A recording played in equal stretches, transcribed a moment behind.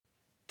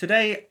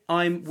Today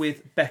I'm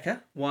with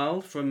Becca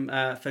Wild from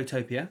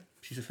Photopia.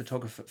 She's a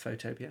photographer at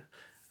Photopia.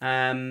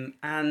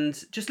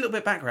 And just a little bit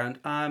of background.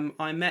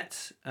 I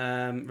met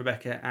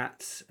Rebecca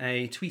at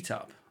a tweet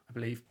up, I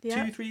believe,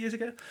 2-3 years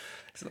ago.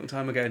 It's a long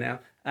time ago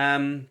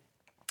now.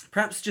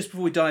 Perhaps just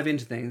before we dive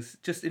into things,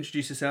 just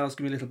introduce yourselves,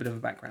 give me a little bit of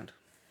a background.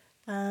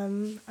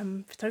 I'm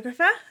a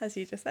photographer, as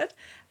you just said,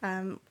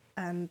 and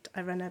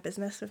I run a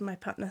business with my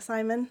partner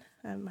Simon,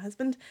 my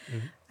husband,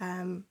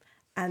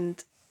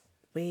 and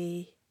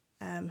we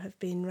have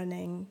been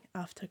running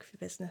our photography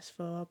business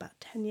for about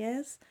 10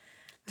 years.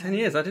 10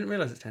 years? I didn't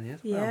realise it's 10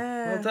 years. Yeah.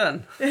 Wow. Well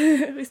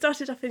done. We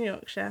started up in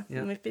Yorkshire, Yeah.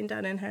 and we've been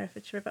down in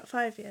Herefordshire about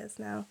 5 years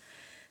now.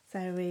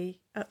 So we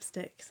up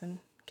sticks and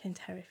came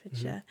to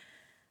Herefordshire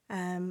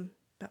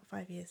about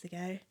 5 years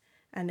ago.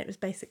 And it was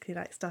basically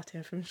like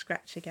starting from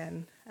scratch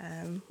again.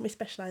 We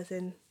specialise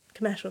in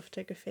commercial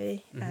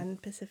photography and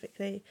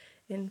specifically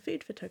in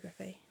food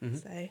photography.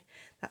 So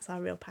that's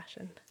our real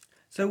passion.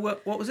 So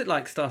what was it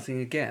like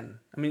starting again?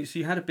 I mean, so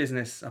you had a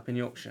business up in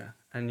Yorkshire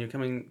and you're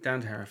coming down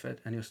to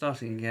Hereford and you're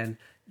starting again.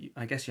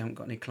 I guess you haven't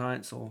got any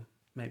clients, or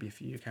maybe a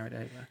few you carried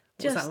over.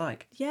 What was that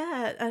like?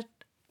 Yeah,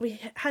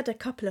 we had a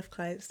couple of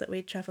clients that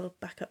we'd travelled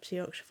back up to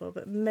Yorkshire for,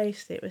 but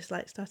mostly it was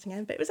like starting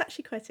again. But it was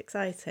actually quite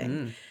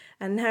exciting.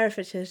 And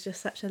Herefordshire is just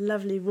such a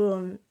lovely,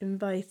 warm,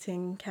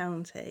 inviting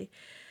county.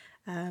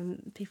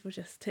 People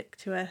just took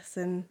to us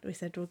and we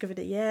said, we'll give it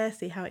a year,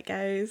 see how it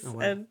goes. Oh, wow.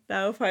 And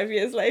now 5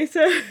 years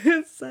later,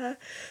 it's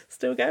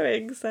still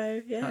going.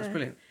 So, yeah. That's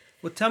brilliant.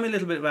 Well, tell me a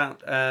little bit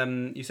about,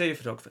 you say you're a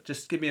photographer.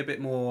 Just give me a bit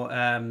more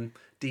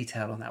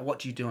detail on that. What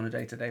do you do on a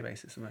day-to-day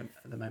basis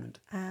at the moment?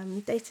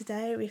 Day to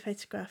day, we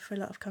photograph for a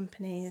lot of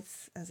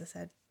companies, as I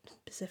said,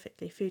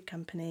 specifically food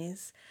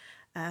companies.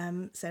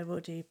 So we'll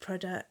do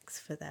products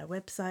for their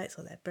websites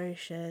or their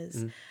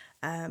brochures.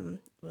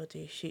 We'll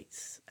do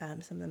shoots.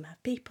 Some of them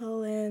have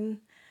people in.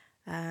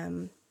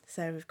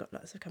 So we've got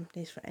lots of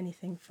companies for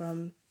anything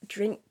from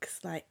drinks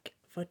like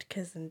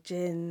vodkas and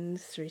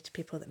gins through to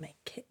people that make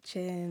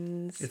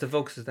kitchens. Is the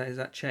vodka, is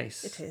that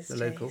Chase? It is the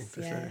Chase, local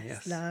distillery.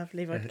 yes.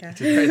 Lovely vodka.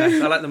 It is very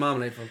nice. I like the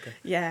marmalade vodka.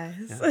 Yes.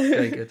 Yeah, it's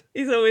very good.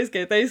 He's always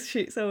good. Those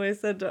shoots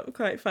always end up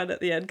quite fun at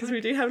the end because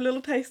we do have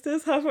little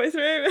tasters halfway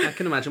through. I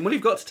can imagine. Well,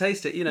 you've got to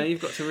taste it. You know,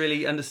 you've got to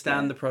really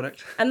understand the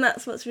product. And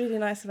that's what's really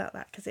nice about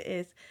that, because it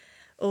is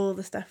all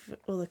the stuff,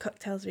 all the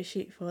cocktails we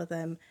shoot for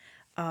them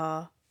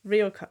are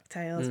real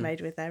cocktails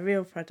made with their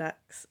real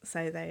products,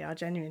 so they are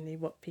genuinely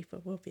what people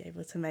will be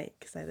able to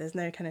make. So there's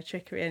no kind of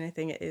trickery or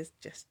anything. It is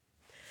just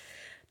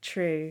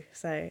true.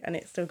 So, and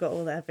it's still got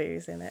all their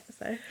booze in it.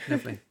 So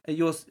Lovely.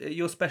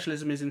 Your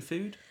specialism is in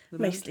food? at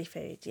the moment? mostly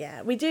food.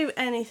 Yeah, we do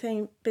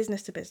anything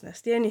business to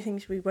business. The only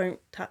things we won't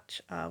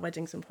touch are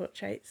weddings and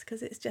portraits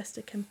because it's just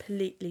a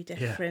completely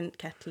different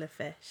kettle of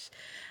fish.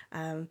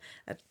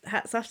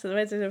 Hats off to the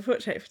wedding and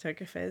portrait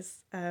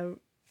photographers.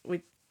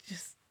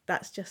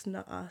 That's just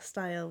not our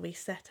style. We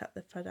set up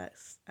the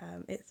products.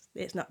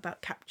 It's not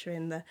about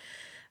capturing the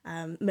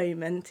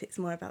moment. It's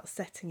more about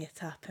setting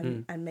it up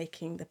and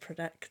making the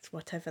product,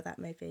 whatever that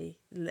may be,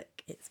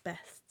 look its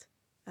best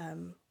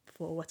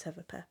for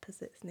whatever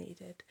purpose it's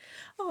needed.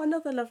 Oh,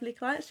 another lovely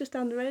client's just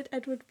down the road,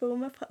 Edward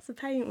Bulmer, Pots of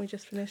Paint. We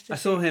just finished. I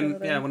saw him,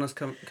 when I was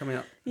coming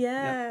up.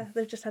 Yeah,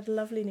 they've just had a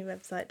lovely new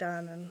website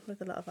done and with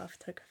a lot of our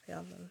photography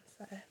on them.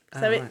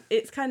 So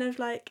it's kind of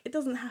like, it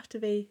doesn't have to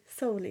be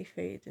solely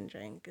food and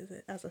drink,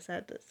 as I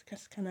said, it's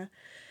just kind of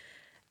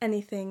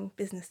anything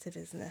business to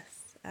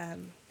business.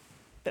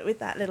 But with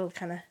that little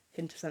kind of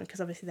hint of something,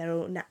 because obviously they're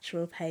all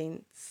natural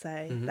paints,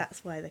 so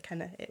that's why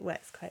it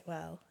works quite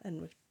well.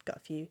 And we've got a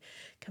few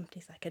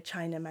companies like a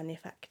China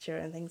manufacturer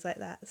and things like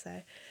that,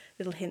 so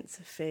little hints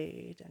of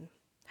food and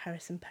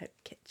Harrison Pope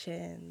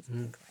kitchens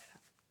and things like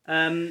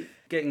that.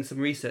 Getting some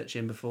research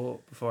in before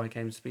I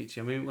came to speak to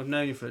you. I mean, we've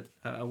known you for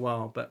a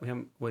while, but we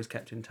haven't always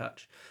kept in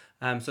touch.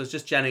 So I was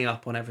just genning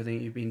up on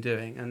everything you've been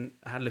doing, and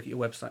I had a look at your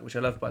website, which I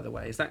love, by the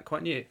way. Is that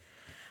quite new?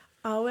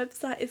 Our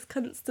website is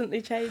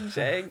constantly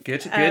changing.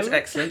 Good,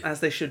 excellent,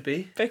 as they should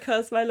be.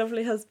 Because my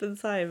lovely husband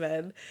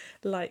Simon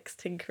likes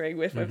tinkering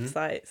with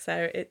websites,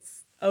 so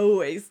it's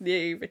always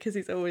new because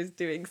he's always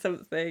doing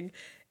something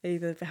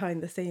either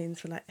behind the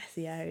scenes for like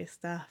SEO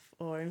stuff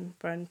or in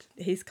front.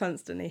 He's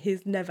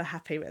never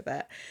happy with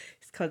it.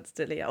 He's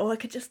constantly, I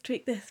could just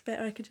tweak this bit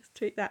or I could just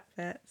tweak that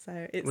bit.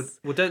 So it's...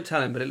 Well, don't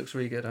tell him, but it looks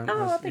really good. Thank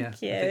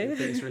you. I think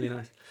it's really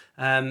nice.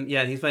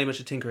 He's very much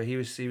a tinkerer. He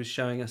was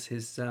showing us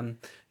his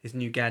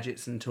new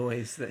gadgets and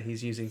toys that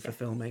he's using for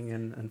filming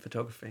and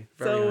photography.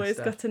 Very nice always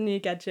stuff. Got a new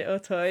gadget or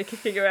toy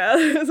kicking around.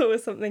 There's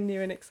always something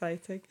new and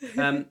exciting.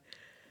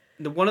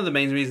 One of the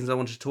main reasons I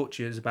wanted to talk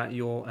to you is about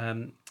your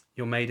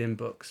Made In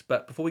books.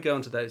 But before we go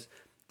on to those,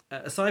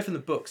 aside from the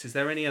books, is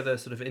there any other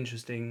sort of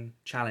interesting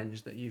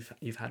challenge that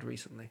you've had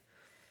recently?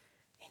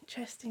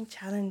 Interesting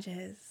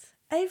challenges.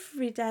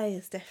 Every day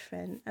is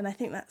different, and I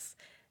think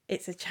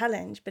it's a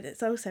challenge, but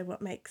it's also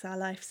what makes our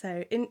life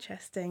so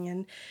interesting.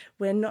 And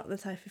we're not the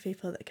type of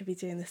people that could be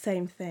doing the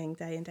same thing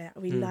day in, day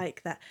out. We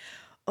like that.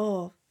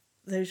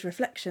 Those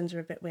reflections are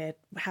a bit weird.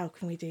 How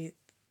can we do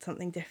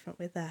something different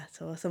with that?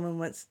 Or someone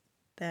wants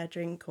their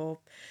drink or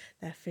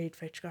their food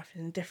photographed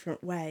in a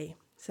different way.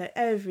 So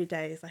every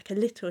day is like a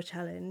little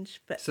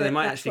challenge, but so they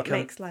might that's actually what come,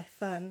 makes life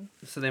fun.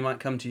 So they might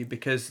come to you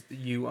because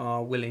you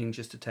are willing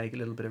just to take a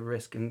little bit of a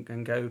risk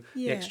and go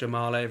the extra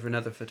mile over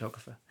another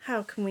photographer.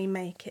 How can we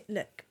make it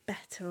look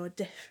better or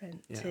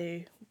different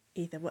to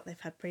either what they've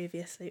had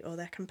previously or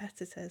their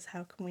competitors?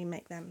 How can we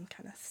make them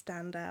kind of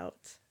stand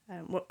out?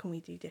 What can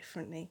we do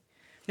differently?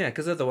 Yeah,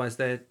 because otherwise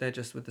they're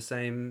just with the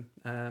same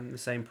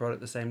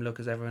product, the same look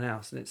as everyone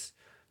else, and it's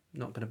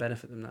not going to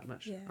benefit them that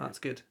much. Yeah. That's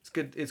good.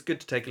 It's good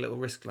to take a little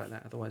risk like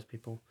that. Otherwise,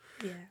 people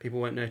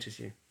won't notice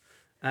you.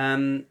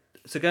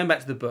 So going back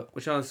to the book,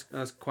 which I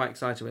was quite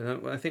excited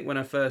with. I think when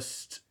I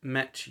first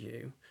met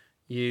you,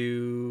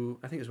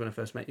 I think it was when I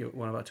first met you at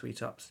one of our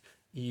tweet ups.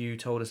 You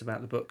told us about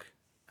the book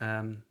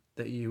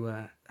that you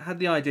had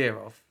the idea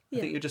of. I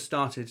think you just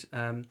started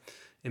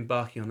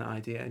embarking on that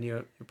idea, and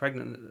you're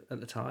pregnant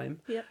at the time.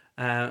 Yep.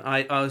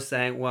 I was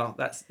saying, well,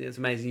 it's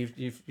amazing.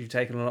 You've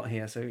taken a lot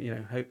here, so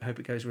hope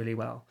it goes really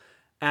well.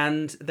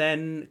 And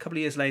then a couple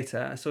of years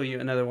later, I saw you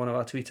at another one of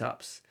our tweet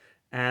ups,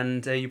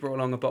 and you brought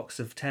along a box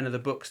of 10 of the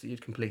books that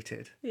you'd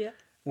completed. Yeah.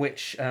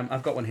 Which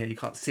I've got one here. You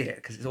can't see it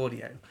because it's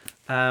audio,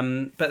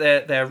 but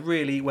they're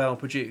really well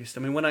produced.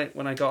 I mean, when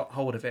I got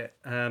hold of it,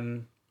 I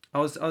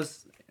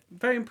was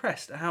very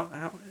impressed.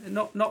 How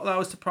not that I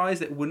was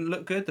surprised it wouldn't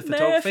look good, the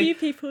photography. No, a few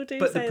people do.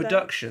 But say the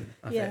production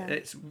of it,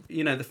 it's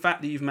the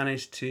fact that you've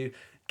managed to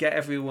get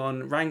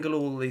everyone, wrangle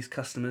all these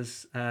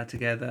customers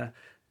together,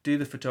 do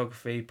the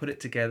photography, put it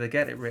together,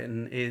 get it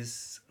written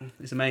is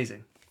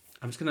amazing.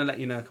 I'm just going to let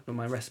you know a couple of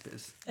my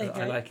recipes that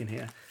I like in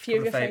here. Few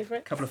of your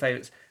favourites. Couple of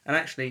favourites. And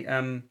actually,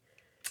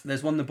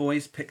 there's one the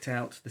boys picked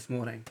out this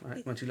morning.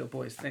 Right? My two little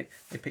boys. They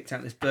picked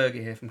out this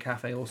burger here from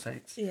Cafe All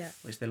Saints. Yeah.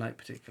 Which they like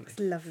particularly.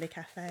 It's a lovely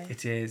cafe.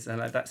 It is. I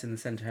like that's in the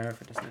centre of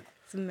Hereford, isn't it?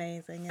 It's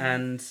amazing. Yeah.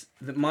 And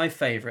my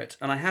favourite,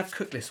 and I have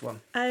cooked this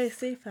one. Oh,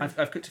 super.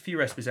 I've cooked a few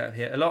recipes out of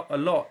here. A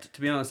lot,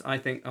 to be honest, I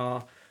think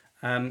are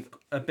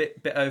a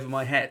bit over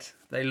my head.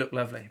 They look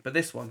lovely. But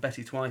this one,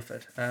 Betty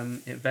Twyford,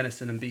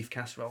 venison and beef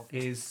casserole,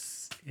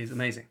 is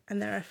amazing.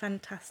 And they're a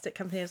fantastic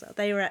company as well.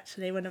 They were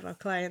actually one of our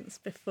clients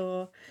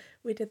before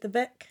we did the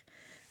book.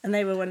 And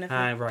they were one of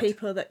the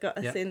people that got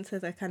us into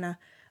the kind of,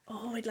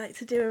 we'd like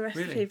to do a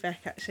recipe book,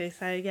 actually.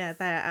 So, yeah,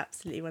 they're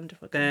absolutely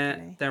wonderful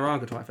company. They're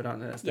Arga Twyford, aren't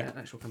they? That's their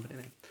actual company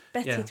name.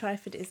 Betty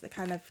Twyford is the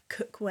kind of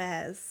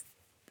cookwares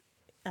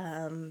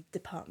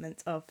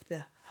department of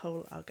the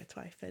whole Arga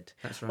Twyford.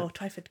 That's right. Or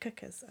Twyford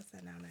Cookers, as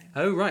they're now known.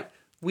 Oh, right.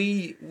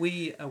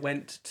 We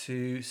went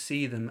to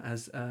see them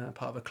as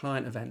part of a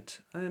client event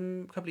a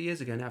couple of years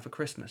ago now for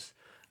Christmas,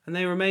 and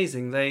they were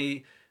amazing.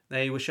 They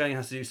were showing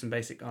how to do some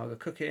basic Arga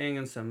cooking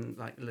and some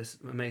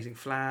amazing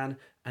flan,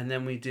 and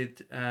then we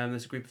did.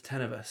 There's a group of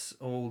 10 of us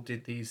all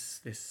did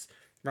this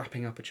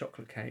wrapping up a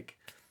chocolate cake.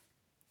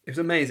 It was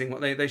amazing what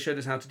they showed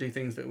us how to do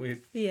things that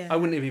I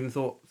wouldn't have even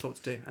thought to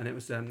do, and it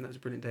was that was a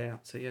brilliant day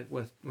out. So yeah,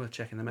 worth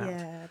checking them out.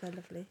 Yeah, they're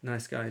lovely.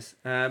 Nice guys.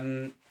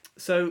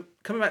 So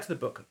coming back to the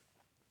book.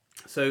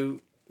 So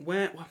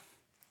where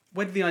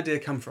did the idea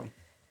come from?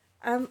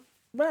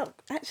 Well,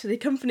 actually,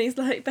 companies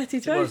like Betty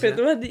Twyford,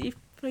 the one that you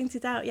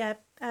pointed out,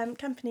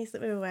 companies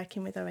that we were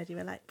working with already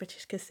were like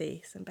British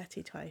Cassis and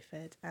Betty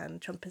Twyford and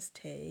Trumpers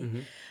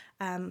Tea,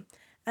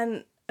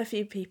 and a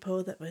few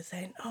people that were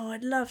saying,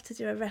 I'd love to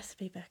do a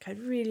recipe book. I'd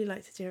really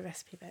like to do a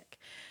recipe book.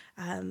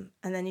 And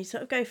then you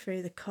sort of go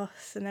through the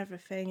costs and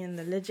everything and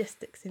the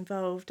logistics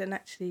involved and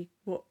actually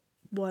what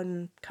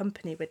one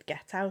company would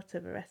get out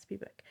of a recipe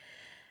book.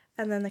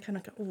 And then they kind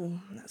of go,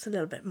 that's a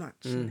little bit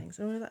much and things.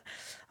 And we were like,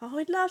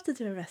 I'd love to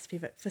do a recipe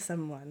book for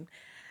someone.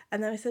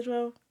 And then we said,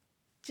 well,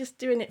 just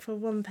doing it for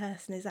one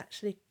person is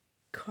actually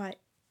quite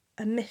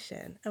a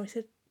mission. And we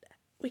said,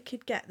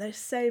 there's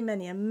so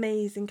many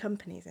amazing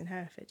companies in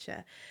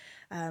Herefordshire.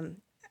 And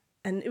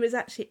it was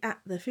actually at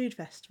the food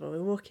festival. We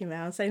were walking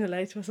around saying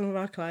hello to some of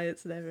our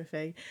clients and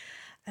everything.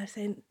 I was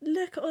saying,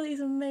 look at all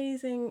these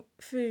amazing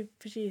food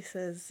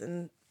producers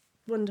and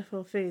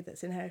wonderful food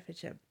that's in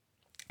Herefordshire.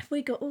 If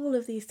we got all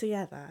of these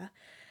together,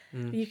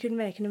 you could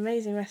make an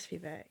amazing recipe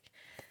book,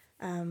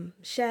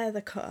 share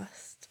the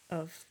cost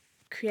of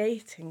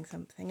creating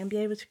something and be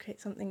able to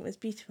create something that was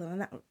beautiful, and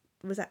that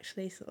was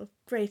actually sort of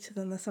greater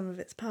than the sum of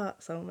its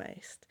parts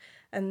almost,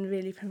 and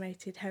really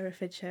promoted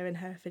Herefordshire and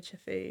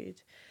Herefordshire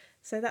food.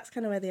 So that's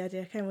kind of where the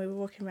idea came. We were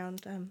walking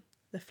around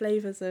the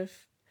Flavours of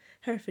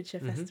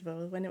Herefordshire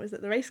Festival when it was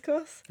at the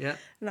racecourse, and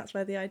that's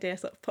where the idea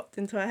sort of popped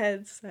into our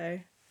heads.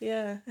 So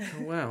yeah.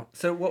 Oh wow!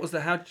 So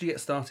how did you get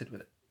started with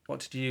it?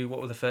 What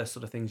were the first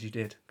sort of things you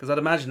did? Because I'd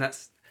imagine that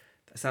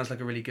sounds like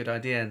a really good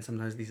idea, and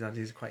sometimes these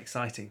ideas are quite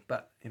exciting.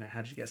 But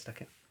how did you get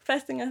stuck in?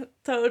 First thing I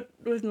told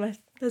was my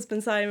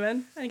husband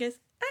Simon, and he goes,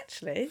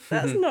 actually,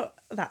 that's not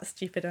that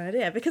stupid an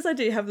idea, because I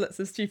do have lots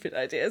of stupid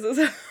ideas as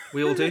well.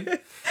 We all do.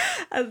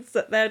 And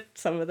so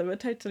some of them are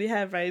totally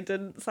harebrained,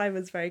 and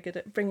Simon's very good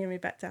at bringing me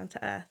back down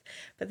to earth.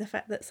 But the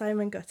fact that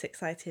Simon got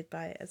excited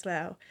by it as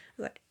well, I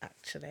was like,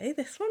 actually,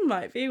 this one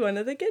might be one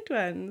of the good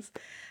ones.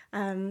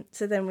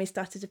 So then we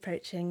started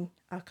approaching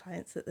our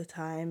clients at the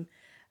time,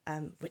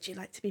 Would you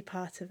like to be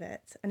part of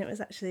it? And it was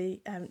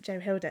actually Joe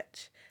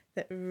Hilditch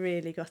that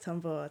really got on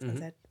board and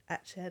said,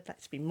 actually, I'd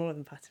like to be more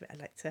than part of it.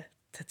 I'd like to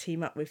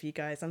team up with you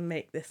guys and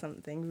make this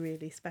something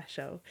really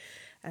special.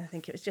 And I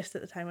think it was just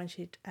at the time when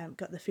she'd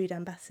got the food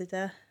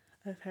ambassador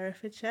of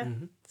Herefordshire.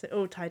 So it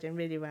all tied in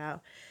really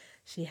well.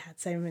 She had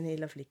so many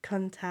lovely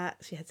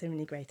contacts. She had so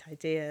many great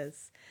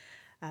ideas.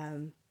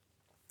 And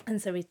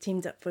so we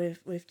teamed up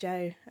with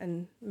Joe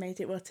and made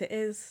it what it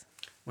is.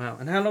 Wow.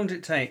 And how long did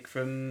it take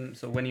from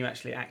sort of when you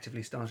actually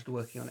actively started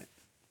working on it?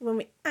 When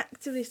we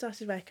actively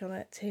started working on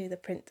it to the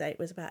print date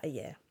was about a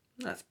year.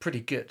 That's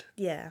pretty good.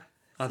 Yeah.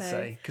 I'd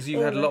say, because you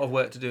had a lot of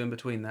work to do in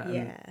between that,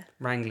 yeah, and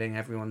wrangling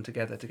everyone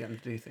together to get them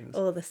to do things.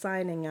 All the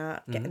signing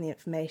up, getting the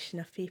information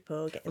of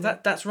people, getting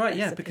that's right, recipes.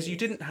 yeah, because you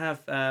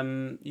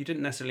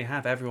didn't necessarily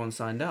have everyone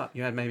signed up.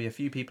 You had maybe a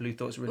few people who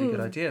thought it was a really good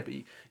idea, but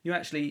you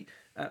actually,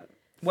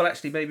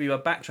 maybe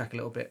I'll backtrack a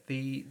little bit.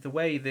 The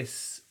way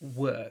this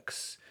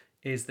works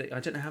is that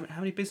I don't know how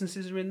many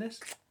businesses are in this.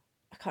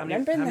 I can't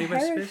remember in the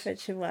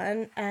Herefordshire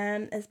one.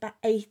 There's about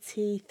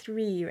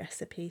 83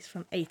 recipes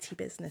from 80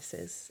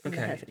 businesses in the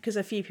Herefordshire, because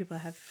a few people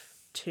have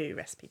 2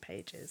 recipe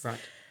pages. Right.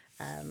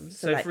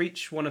 So for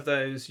each one of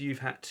those, you've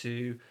had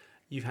to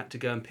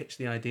go and pitch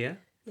the idea.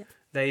 Yeah.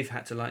 They've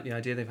had to like the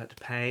idea. They've had to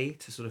pay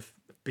to sort of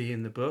be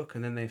in the book,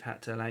 and then they've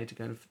had to allow you to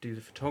go and do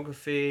the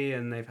photography,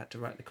 and they've had to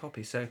write the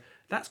copy. So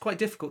that's quite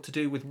difficult to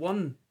do with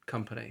one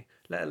company,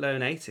 let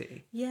alone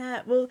 80.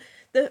 Yeah, well,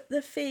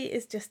 the fee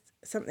is just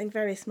something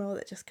very small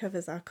that just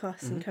covers our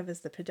costs and covers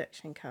the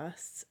production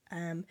costs.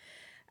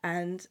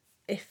 And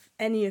if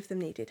any of them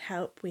needed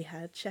help, we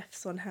had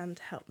chefs on hand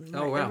to help them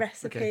write the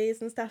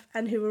recipes and stuff,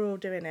 and who were all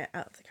doing it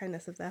out of the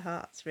kindness of their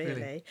hearts,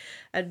 really.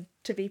 And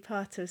to be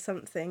part of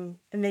something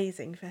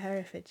amazing for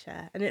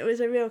Herefordshire. And it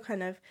was a real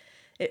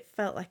it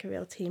felt like a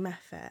real team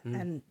effort.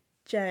 And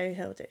Joe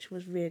Hilditch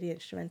was really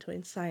instrumental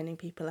in signing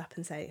people up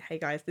and saying, hey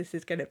guys, this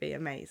is going to be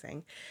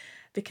amazing,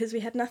 because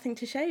we had nothing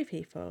to show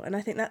people. And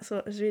I think that's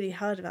what was really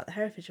hard about the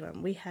Herefordshire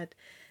one. We had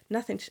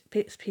nothing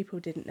people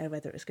didn't know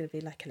whether it was going to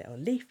be like a little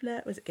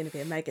leaflet, was it going to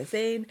be a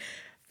magazine,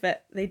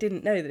 but they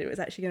didn't know that it was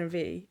actually going to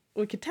be,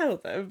 we could tell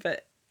them,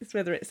 but it's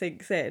whether it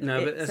sinks in.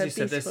 No, but as you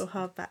said, beautiful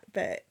hardback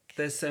book.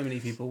 There's so many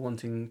people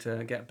wanting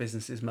to get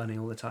businesses money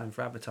all the time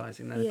for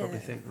advertising. They probably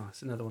think, oh,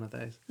 it's another one of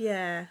those.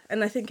 Yeah,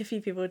 and I think a few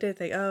people did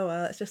think, oh,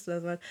 well, it's just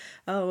another one.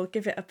 Oh, we'll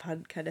give it a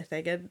punt kind of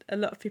thing. And a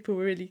lot of people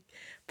were really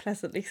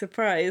pleasantly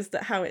surprised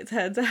at how it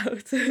turned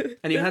out.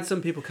 And you had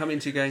some people come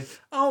into you going,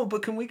 oh,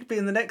 but can we be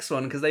in the next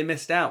one? Because they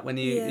missed out when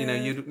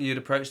you'd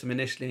approach them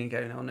initially and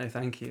go, oh, no,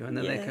 thank you. And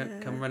then they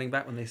come running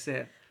back when they see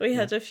it. We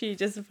had a few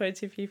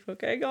disappointed people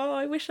going, oh,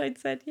 I wish I'd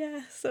said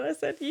yes. So I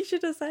said, you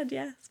should have said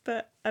yes.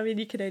 But, I mean,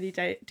 you can only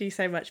do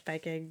so much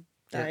begging.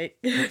 Like.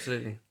 Yeah,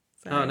 absolutely.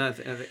 So. Oh, no, I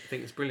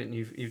think it's brilliant.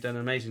 You've done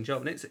an amazing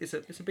job. And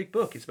it's a big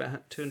book. It's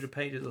about 200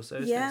 pages or so.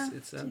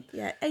 It's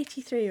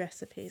 83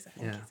 recipes, I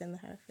think, is in the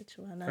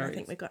Herefordshire one. And I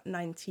think we've got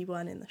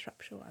 91 in the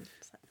Shropshire one.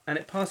 So. And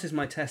it passes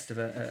my test of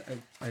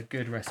a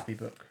good recipe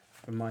book,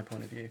 from my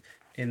point of view,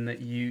 in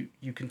that you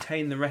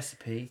contain the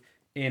recipe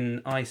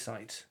in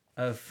eyesight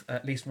of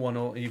at least one,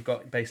 or you've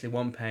got basically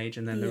one page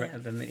and then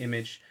the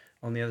image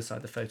on the other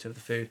side, the photo of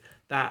the food.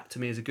 That to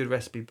me is a good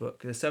recipe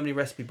book. There's so many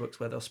recipe books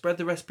where they'll spread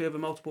the recipe over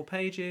multiple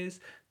pages,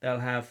 they'll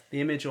have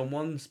the image on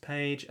one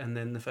page and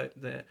then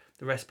the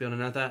recipe on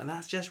another, and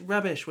that's just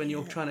rubbish when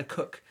you're trying to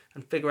cook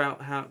and figure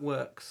out how it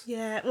works.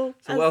 Yeah, well,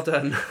 so well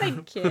done.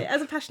 Thank you.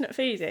 As a passionate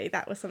foodie,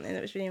 that was something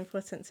that was really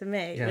important to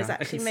me. Was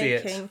actually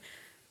making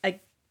a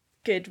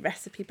good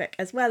recipe book,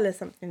 as well as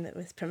something that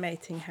was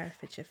promoting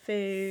Herefordshire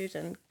food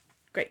and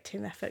great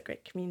team effort,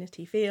 great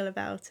community feel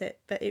about it.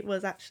 But it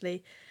was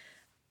actually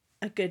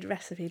a good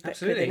recipe book.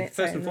 Absolutely.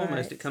 First and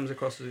foremost, it comes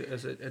across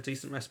as a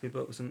decent recipe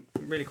book with some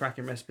really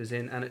cracking recipes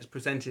in, and it's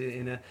presented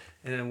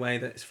in a way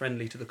that's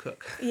friendly to the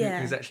cook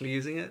who's actually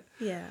using it.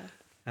 Yeah.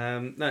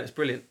 No, it's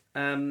brilliant.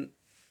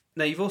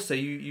 Now you've also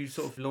you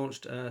sort of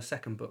launched a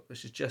second book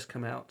which has just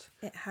come out.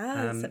 It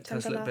has. September tell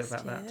us a little bit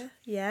about that.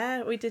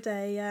 Yeah, we did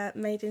a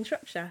Made in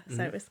Shropshire,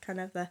 so it was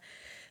kind of the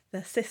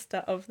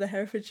sister of the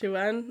Herefordshire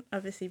one.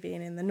 Obviously,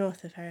 being in the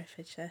north of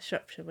Herefordshire,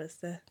 Shropshire was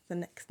the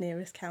next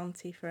nearest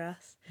county for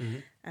us.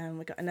 And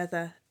we got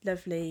another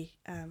lovely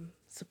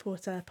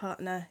supporter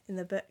partner in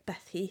the book,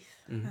 Beth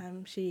Heath.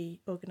 She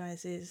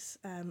organises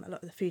a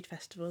lot of the food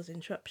festivals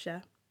in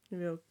Shropshire. A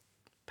real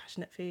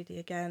passionate foodie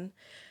again.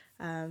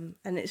 And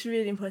it's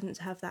really important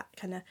to have that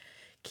kind of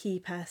key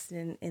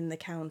person in the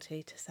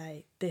county to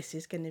say this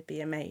is going to be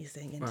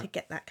amazing, and to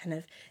get that kind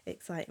of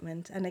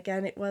excitement. And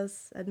again, it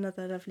was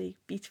another lovely,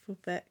 beautiful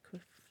book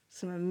with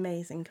some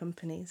amazing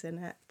companies in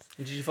it.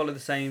 And did you follow the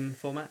same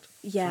format?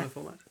 Yeah,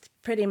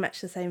 pretty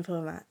much the same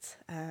format.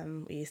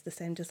 We used the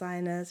same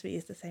designers, we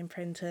used the same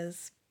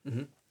printers,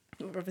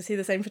 obviously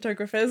the same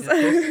photographers.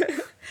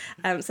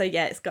 Yeah, so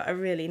yeah, it's got a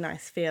really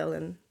nice feel,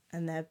 and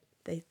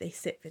they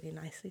sit really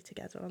nicely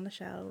together on the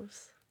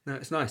shelves. No,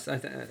 it's nice. I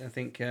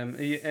think.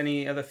 Are you,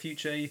 any other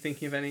future? Are you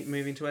thinking of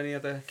moving to any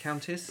other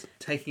counties,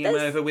 taking them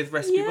over with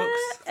recipe books?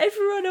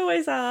 Everyone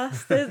always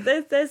asks.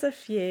 There's a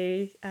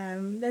few.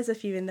 There's a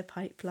few in the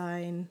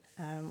pipeline.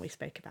 We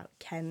spoke about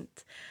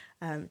Kent.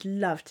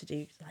 Love to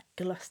do like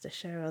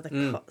Gloucestershire or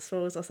the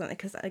Cotswolds or something,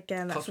 because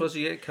again, Cotswolds,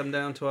 you come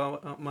down to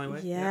up my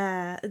way.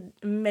 Yeah,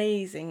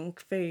 amazing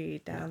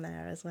food down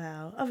there as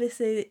well.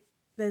 Obviously,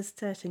 there's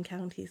certain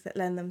counties that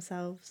lend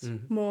themselves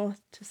more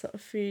to sort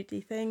of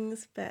foodie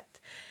things, but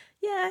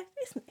yeah,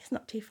 it's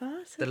not too far.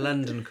 So the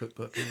London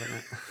cookbook, isn't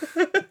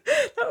it?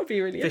 That would be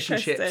really Fish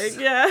interesting.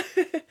 and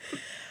chips.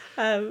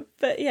 Yeah.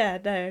 But yeah,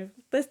 no,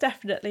 there's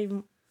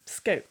definitely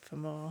scope for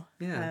more.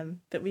 Yeah.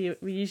 But we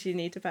usually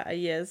need about a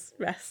year's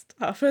rest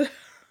after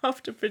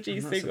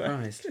producing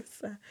one.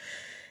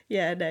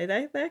 Yeah, no,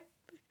 they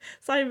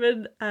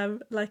Simon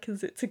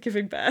likens it to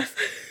giving birth.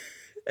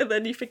 And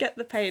then you forget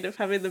the pain of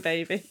having the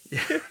baby.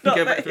 Yeah. Not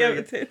go that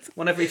back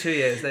one every 2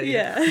 years. There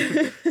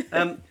you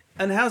go.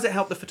 And how's it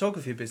helped the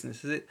photography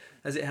business?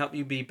 Has it helped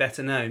you be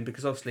better known?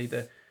 Because obviously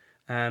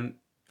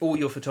all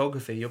your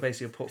photography, your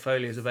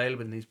portfolio is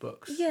available in these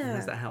books. Yeah. And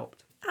has that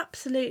helped?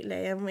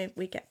 Absolutely, and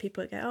we get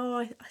people that go, oh,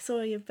 I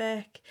saw your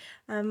book.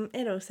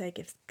 It also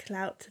gives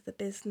clout to the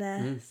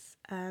business,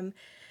 and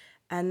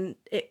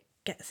it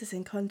gets us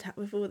in contact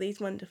with all these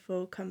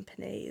wonderful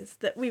companies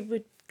that we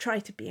would try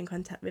to be in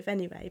contact with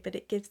anyway, but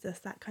it gives us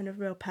that kind of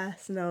real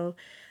personal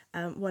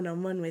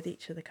one-on-one with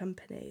each of the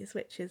companies,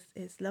 which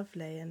is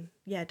lovely. And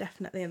yeah,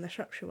 definitely in the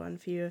Shropshire one, a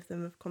few of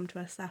them have come to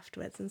us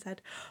afterwards and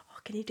said, oh,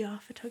 can you do our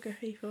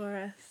photography for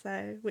us?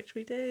 So, which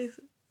we do.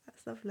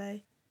 That's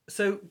lovely.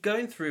 So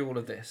going through all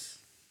of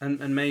this,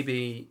 and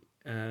maybe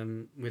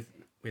with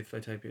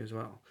Photopia as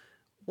well,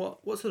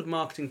 what sort of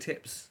marketing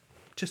tips,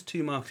 just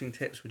 2 marketing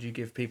tips, would you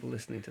give people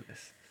listening to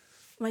this?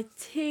 My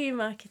two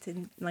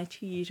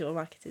usual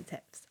marketing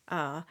tips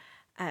are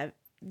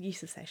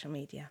use of social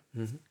media.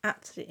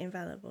 Absolutely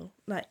invaluable.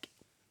 Like,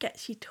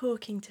 gets you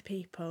talking to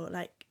people,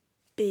 like,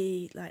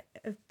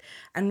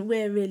 and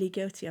we're really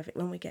guilty of it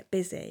when we get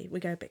busy. We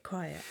go a bit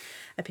quiet,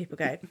 and people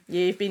go,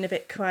 "You've been a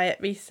bit quiet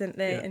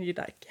recently," and you're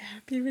like, "Yeah,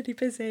 I've been really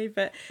busy."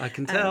 But I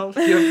can tell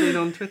you haven't been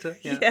on Twitter.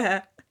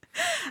 Yeah.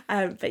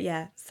 But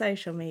yeah,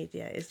 social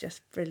media is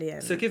just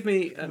brilliant. So give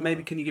me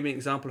maybe can you give me an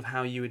example of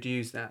how you would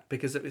use that?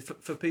 Because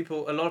for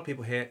people, a lot of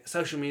people here,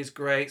 social media is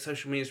great.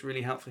 Social media is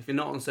really helpful. If you're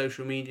not on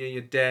social media,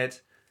 you're dead.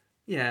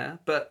 Yeah,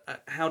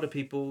 but how do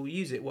people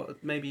use it?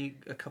 What maybe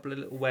a couple of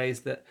little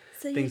ways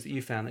things that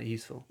you found that are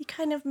useful? You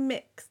kind of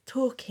mix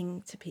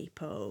talking to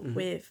people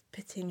with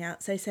putting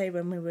out. So say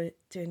when we were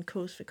doing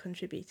calls for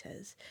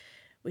contributors,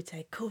 we'd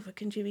say call for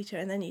contributor,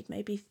 and then you'd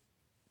maybe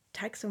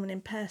tag someone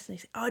in person. You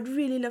say, oh, I'd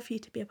really love you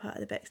to be a part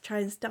of the Bex. Try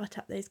and start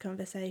up those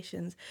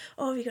conversations.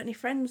 Oh, have you got any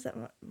friends that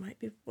might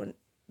be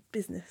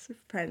business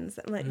friends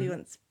that might be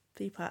want to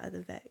be part of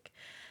the Vic?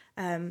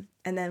 And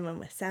then when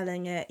we're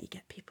selling it, you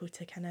get people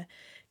to kind of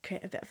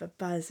create a bit of a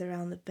buzz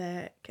around the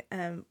book,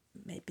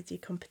 maybe do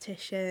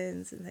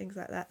competitions and things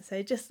like that.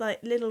 So just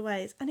like little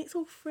ways, and it's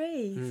all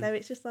free. So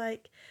it's just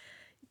like,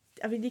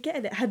 I mean, you're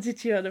getting it handed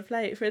to you on a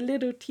plate for a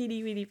little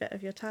teeny weeny bit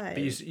of your time.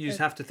 But you just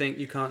have to think,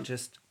 you can't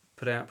just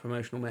put out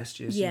promotional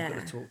messages. Yeah. You've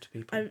got to talk to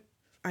people.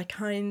 I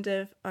kind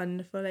of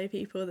unfollow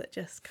people that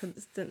just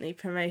constantly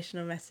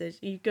promotional message.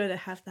 You've got to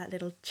have that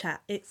little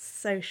chat. It's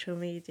social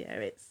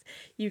media.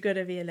 You've got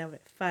to be a little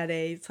bit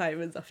funny.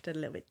 Simon's often a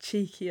little bit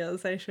cheeky on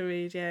social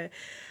media.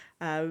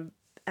 And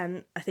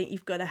I think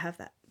you've got to have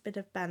that bit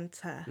of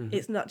banter.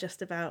 It's not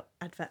just about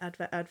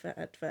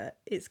advert.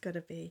 It's got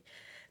to be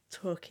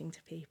talking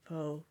to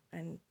people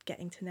and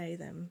getting to know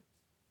them.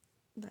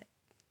 Like,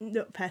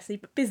 not personally,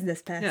 but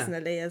business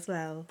personally as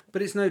well.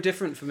 But it's no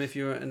different from if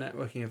you're at a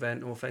networking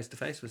event or face to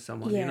face with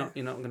someone. Yeah.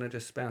 You're not going to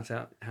just spout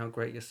out how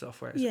great your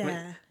software is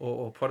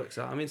or products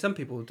are. I mean, some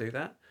people will do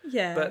that.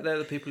 Yeah. But they're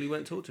the people you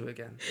won't talk to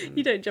again.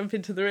 You don't jump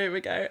into the room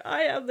and go,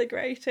 I am the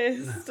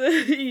greatest. No.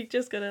 You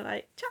just got to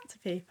chat to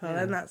people.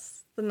 Yeah. And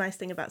that's the nice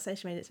thing about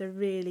social media. It's a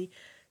really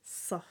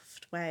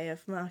soft way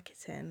of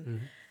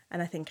marketing.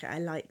 And I think I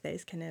like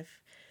those kind of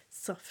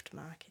soft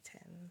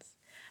marketings.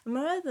 And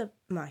my other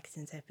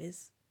marketing tip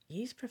is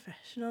use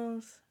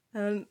professionals.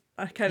 I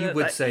kind of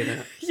would say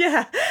that.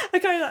 Yeah, I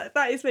kind of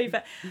that is me.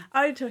 But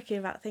I'm talking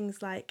about things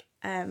like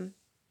when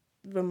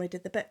we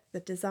did the book,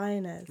 the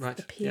designers,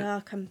 the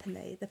PR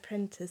company, the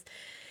printers.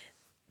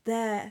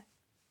 Their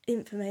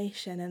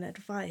information and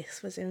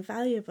advice was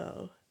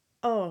invaluable.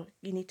 Oh,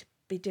 you need to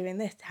be doing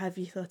this. Have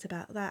you thought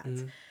about that?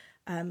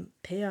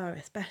 PR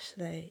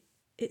especially.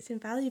 It's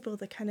invaluable,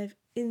 the kind of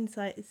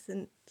insights.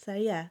 And so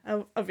yeah,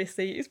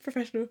 obviously it's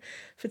professional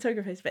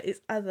photographers, but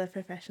it's other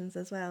professions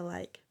as well.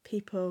 Like,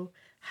 people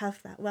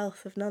have that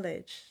wealth of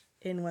knowledge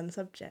in one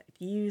subject.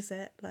 Use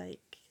it.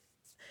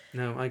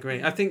 No, I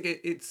agree. I think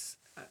it's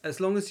as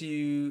long as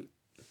you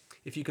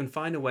if you can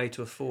find a way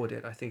to afford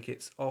it, I think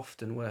it's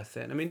often worth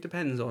it. I mean, it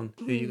depends on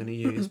who you're going to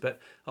use, but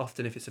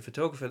often if it's a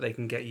photographer, they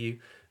can get you,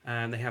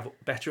 they have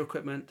better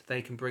equipment,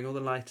 they can bring all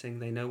the lighting,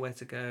 they know where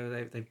to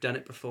go, they've done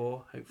it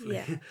before,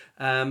 hopefully.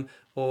 Yeah.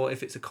 Or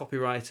if it's a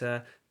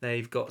copywriter,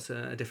 they've got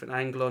a different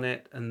angle on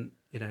it, and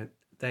you know,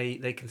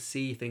 they can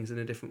see things in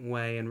a different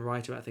way and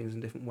write about things in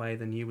a different way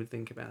than you would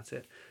think about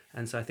it.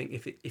 And so I think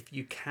if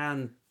you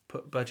can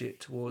put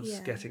budget towards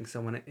getting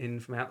someone in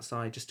from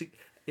outside, just to,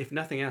 if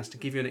nothing else, to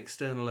give you an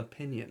external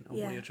opinion on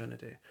what you're trying to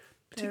do,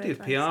 particularly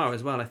with PR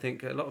as well. I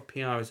think a lot of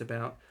PR is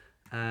about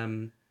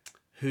who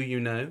you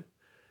know,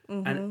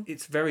 and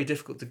it's very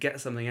difficult to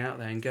get something out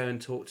there and go and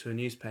talk to a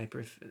newspaper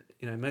if,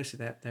 you know, mostly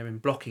they're in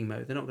blocking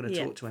mode. They're not going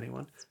to talk to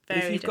anyone. It's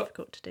very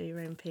difficult to do your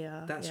own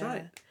PR. That's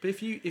right. But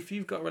if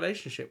you've got a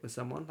relationship with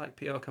someone, like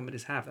PR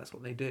companies have, that's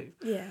what they do.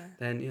 Yeah.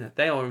 Then, you know,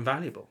 they are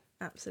invaluable.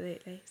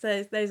 Absolutely.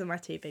 So those are my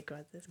two big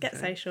ones. Get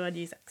social and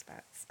use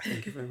experts.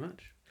 Thank you very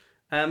much.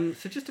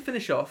 So just to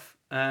finish off,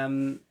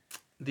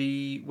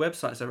 the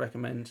websites I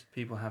recommend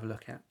people have a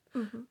look at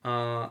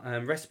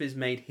are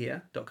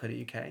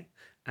recipesmadehere.co.uk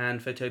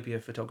and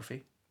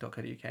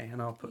photopiaphotography.co.uk,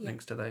 and I'll put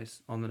links to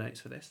those on the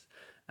notes for this.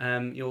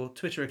 Your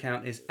Twitter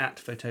account is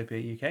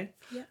 @photopiauk.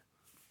 Yeah.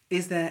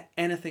 Is there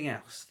anything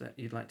else that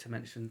you'd like to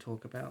mention,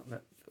 talk about,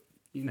 that,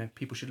 you know,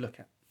 people should look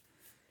at?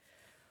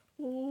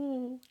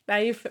 Ooh, now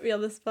you've put me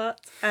on the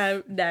spot.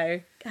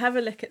 No, have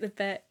a look at the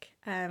book.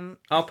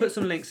 I'll put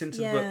some links into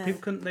the book.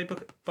 People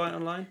buy it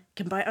online? You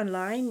can buy it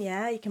online,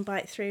 yeah. You can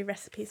buy it through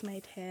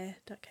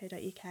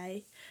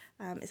recipesmadehere.co.uk.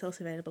 It's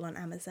also available on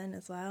Amazon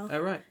as well. Oh,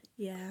 right.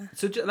 Yeah.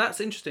 So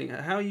that's interesting.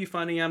 How are you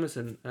finding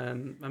Amazon? I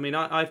mean,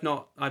 I've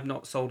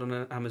not sold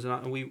on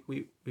Amazon. We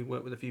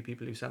work with a few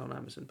people who sell on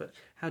Amazon. But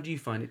how do you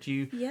find it? Do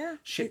you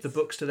ship the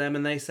books to them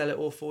and they sell it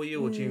all for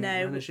you, or do you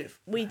manage it?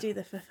 We do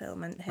the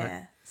fulfillment here.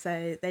 Right.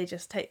 So they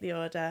just take the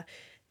order.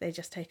 They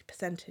just take a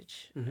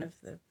percentage of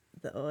the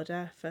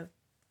order for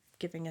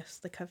giving us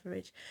the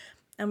coverage.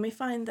 And we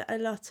find that a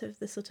lot of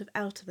the sort of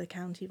out of the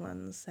county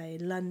ones, say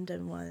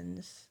London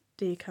ones,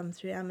 do come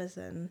through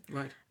Amazon.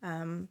 Right.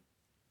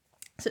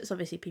 So it's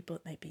obviously people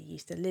that maybe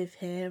used to live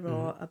here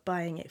or are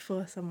buying it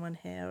for someone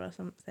here or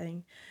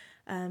something.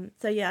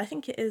 So yeah, I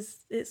think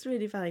it's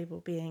really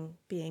valuable being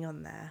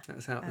on there.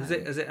 That's how. Has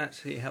it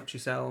actually helped you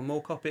sell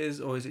more copies,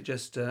 or is it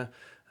just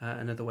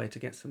another way to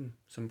get some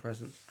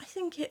presents? I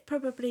think it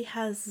probably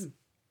has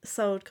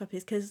sold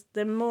copies, because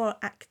the more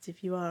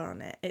active you are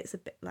on it, it's a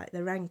bit like the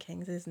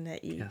rankings, isn't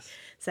it? Yes.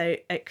 So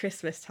at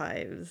Christmas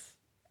times,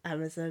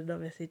 Amazon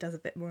obviously does a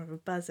bit more of a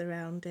buzz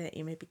around it.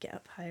 You maybe get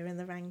up higher in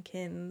the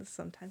rankings.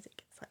 Sometimes it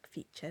gets like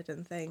featured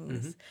and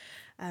things.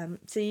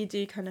 So you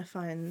do kind of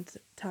find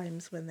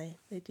times when they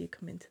do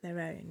come into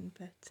their own.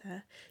 But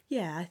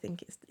yeah, I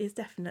think it's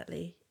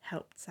definitely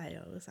helped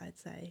sales, I'd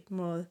say,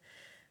 more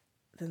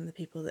than the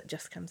people that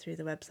just come through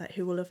the website,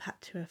 who will have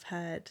had to have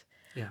heard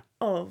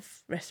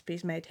of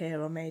recipes made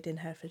here or made in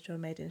Herefordshire or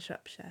made in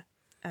Shropshire.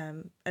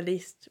 At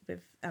least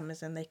with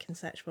Amazon, they can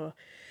search for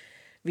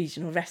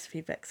regional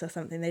recipe books or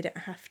something. They don't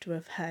have to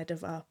have heard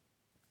of our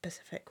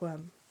specific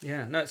one.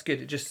 Yeah, no, it's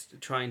good. Just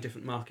trying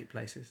different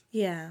marketplaces.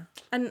 Yeah,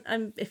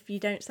 and if you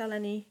don't sell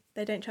any,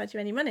 they don't charge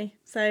you any money.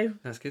 So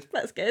that's good.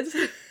 That's good.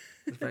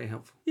 That's very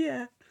helpful.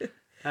 Yeah.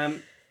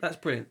 That's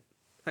brilliant.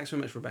 Thanks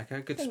very much,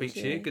 Rebecca. Good to speak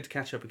to you. Good to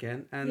catch up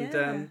again.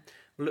 And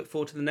we'll look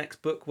forward to the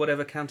next book,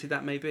 whatever county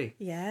that may be.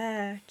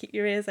 Yeah, keep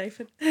your ears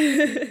open.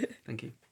 Thank you.